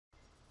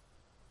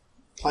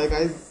Hi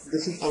guys,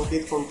 this is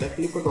Ankit from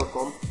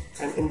TechClicko.com,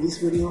 and in this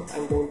video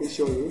I'm going to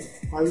show you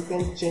how you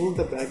can change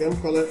the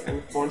background color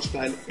and font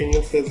style in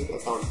your Facebook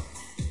account.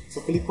 So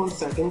click on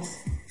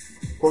settings,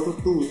 go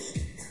to tools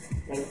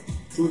and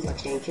choose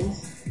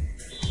extensions.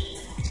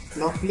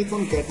 Now click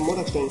on get more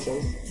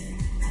extensions.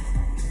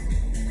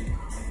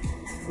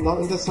 Now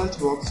in the search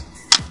box,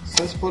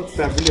 search for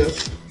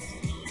Fabulous.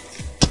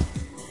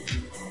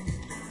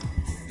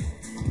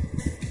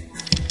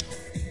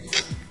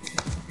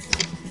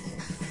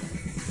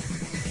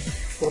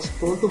 Now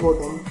scroll to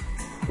bottom.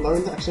 Now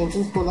in the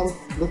extensions column,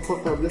 look for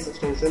Fabulous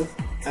extension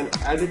and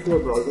add it to your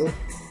browser.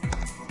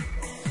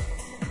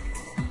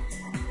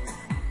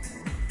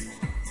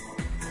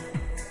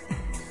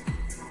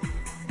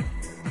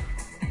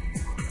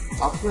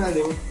 After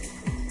adding,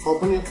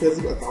 open your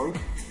Facebook account.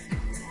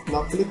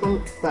 Now click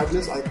on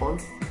Fabulous icon.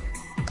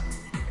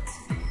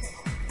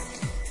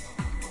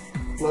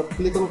 Now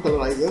click on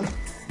Colorizer.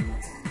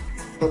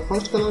 The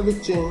first color will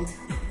change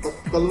the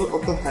color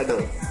of the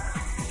header.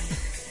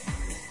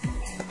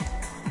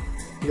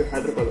 Your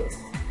header color.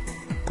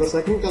 The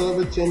second color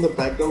will change the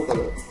background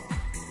color,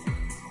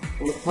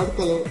 and the third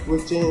color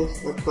will change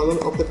the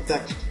color of the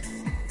text,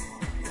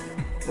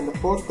 and the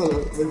fourth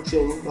color will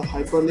change the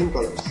hyperlink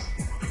colors.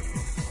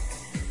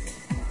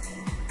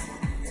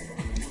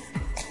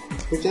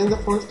 To change the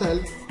font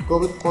style, go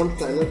with font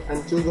styler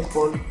and choose the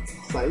font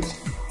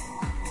size,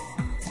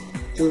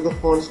 choose the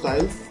font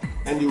style,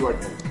 and you are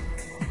done.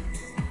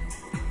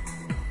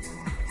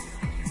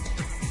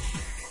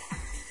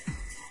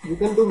 You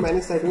can do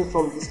many settings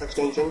from this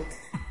extension,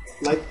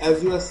 like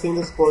as you are seeing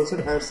the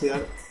sponsored ads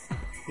here,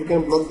 you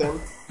can block them.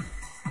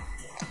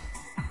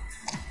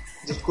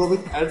 Just go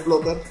with ad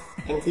blocker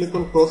and click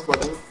on close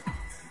button.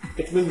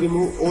 It will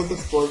remove all the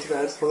sponsored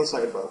ads from the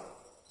sidebar.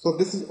 So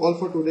this is all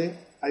for today.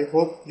 I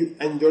hope you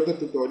enjoyed the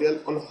tutorial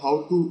on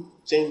how to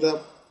change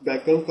the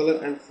background color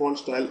and font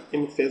style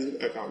in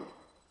Facebook account.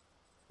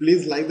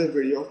 Please like the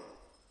video,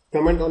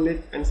 comment on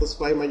it and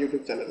subscribe my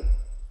YouTube channel.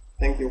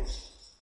 Thank you.